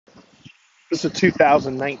This is a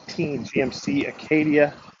 2019 GMC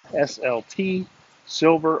Acadia SLT,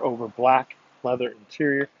 silver over black leather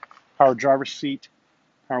interior, power driver's seat,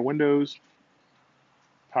 power windows,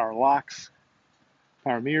 power locks,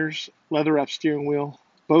 power mirrors, leather wrap steering wheel,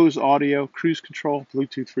 Bose audio, cruise control,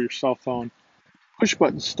 Bluetooth for your cell phone, push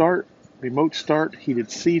button start, remote start,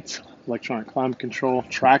 heated seats, electronic climate control,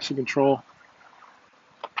 traction control,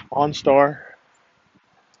 OnStar,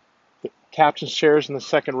 the captain's chairs in the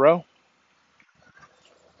second row,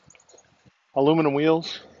 aluminum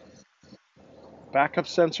wheels, backup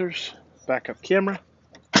sensors, backup camera,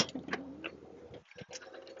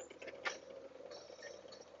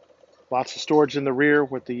 lots of storage in the rear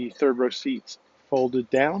with the third row seats folded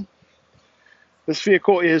down. This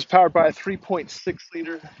vehicle is powered by a 3.6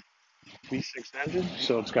 liter V6 engine,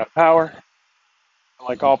 so it's got power.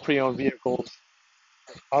 Like all pre-owned vehicles,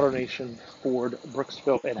 AutoNation Ford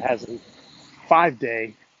Brooksville, it has a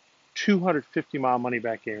 5-day, 250-mile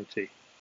money-back guarantee.